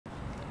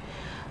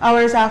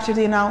Hours after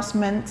the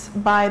announcement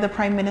by the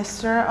Prime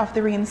Minister of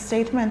the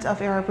reinstatement of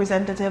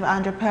Representative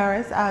Andre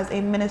Perez as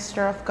a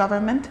Minister of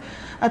Government,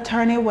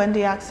 Attorney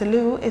Wendy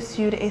Auxilou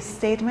issued a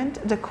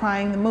statement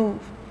decrying the move.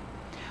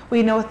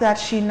 We note that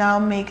she now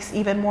makes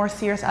even more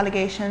serious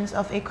allegations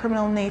of a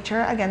criminal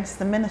nature against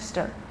the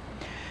minister.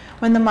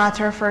 When the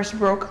matter first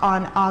broke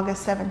on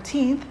August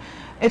 17th,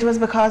 it was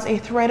because a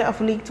thread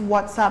of leaked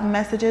WhatsApp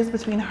messages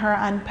between her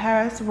and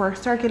Perez were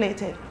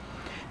circulated.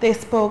 They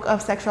spoke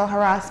of sexual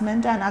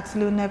harassment, and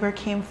Auxilou never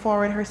came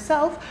forward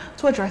herself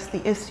to address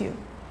the issue.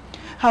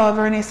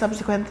 However, in a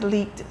subsequent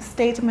leaked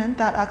statement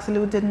that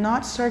Auxilou did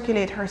not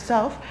circulate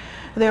herself,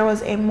 there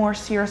was a more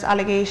serious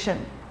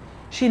allegation.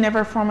 She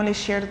never formally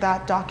shared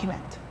that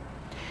document.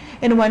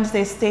 In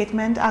Wednesday's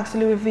statement,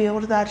 Auxilou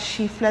revealed that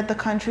she fled the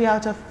country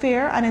out of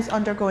fear and is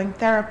undergoing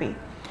therapy.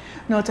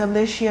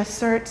 Notably, she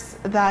asserts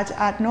that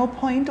at no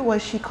point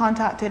was she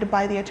contacted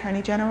by the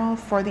Attorney General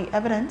for the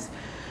evidence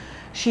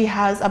she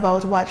has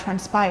about what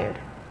transpired.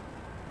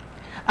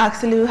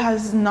 Auxilou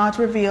has not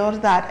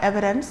revealed that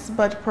evidence,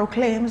 but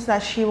proclaims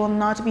that she will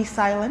not be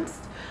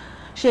silenced.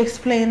 She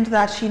explained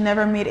that she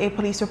never made a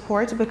police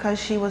report because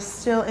she was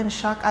still in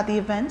shock at the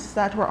events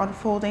that were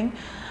unfolding,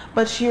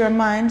 but she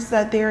reminds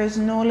that there is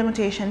no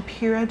limitation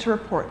period to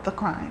report the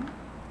crime.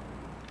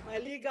 My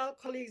legal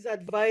colleagues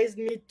advised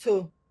me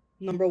to,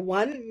 number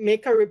one,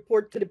 make a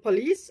report to the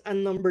police,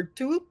 and number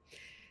two,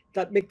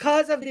 that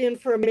because of the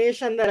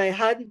information that I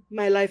had,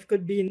 my life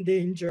could be in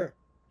danger.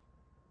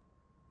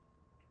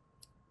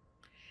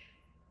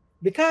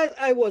 Because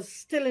I was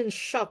still in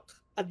shock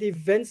at the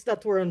events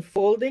that were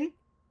unfolding,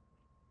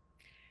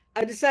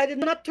 I decided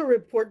not to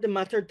report the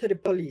matter to the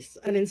police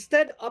and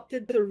instead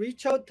opted to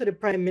reach out to the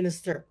Prime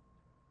Minister.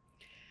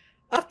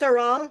 After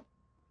all,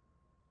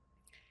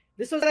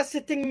 this was a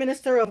sitting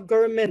Minister of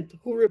Government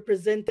who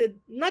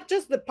represented not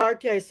just the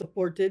party I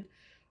supported,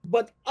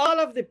 but all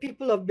of the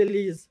people of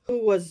Belize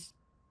who was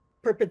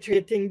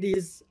perpetrating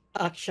these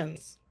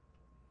actions.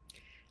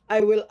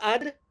 I will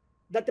add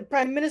that the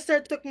Prime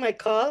Minister took my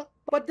call,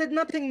 but did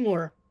nothing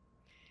more.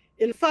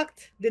 In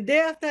fact, the day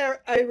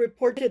after I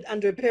reported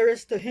Andre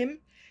Perez to him,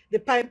 the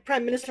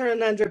Prime Minister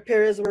and Andre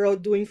Perez were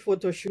out doing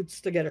photo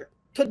shoots together.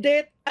 To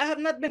date, I have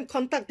not been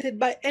contacted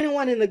by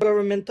anyone in the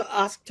government to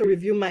ask to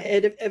review my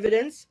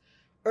evidence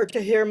or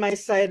to hear my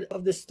side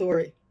of the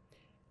story.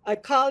 I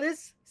call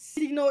this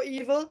see no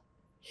evil,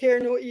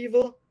 hear no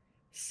evil,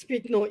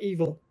 speak no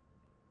evil.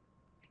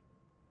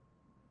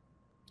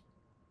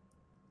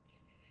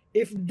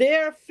 If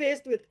they're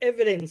faced with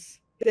evidence,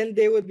 then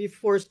they would be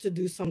forced to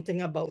do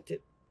something about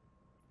it.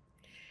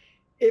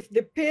 If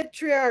the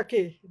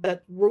patriarchy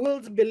that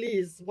rules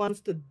Belize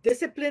wants to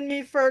discipline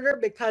me further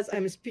because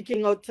I'm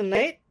speaking out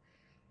tonight,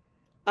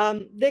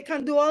 they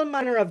can do all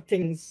manner of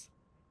things,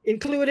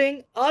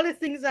 including all the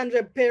things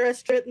Andre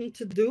Perez threatened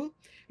to do,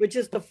 which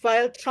is to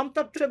file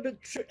trumped-up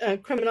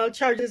criminal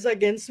charges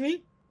against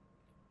me,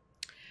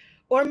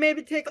 or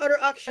maybe take other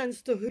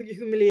actions to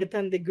humiliate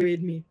and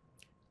degrade me.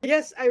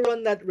 Yes, I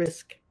run that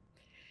risk.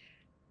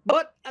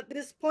 But at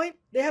this point,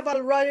 they have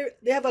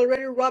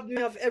already robbed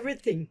me of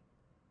everything.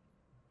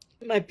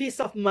 My peace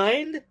of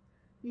mind,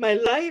 my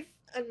life,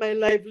 and my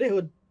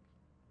livelihood.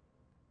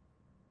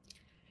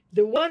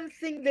 The one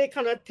thing they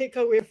cannot take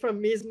away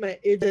from me is my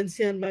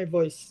agency and my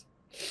voice.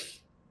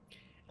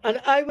 And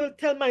I will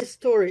tell my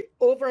story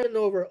over and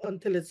over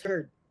until it's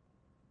heard.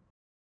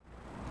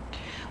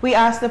 We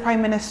asked the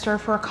Prime Minister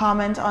for a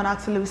comment on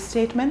Auxilou's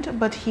statement,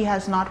 but he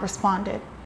has not responded.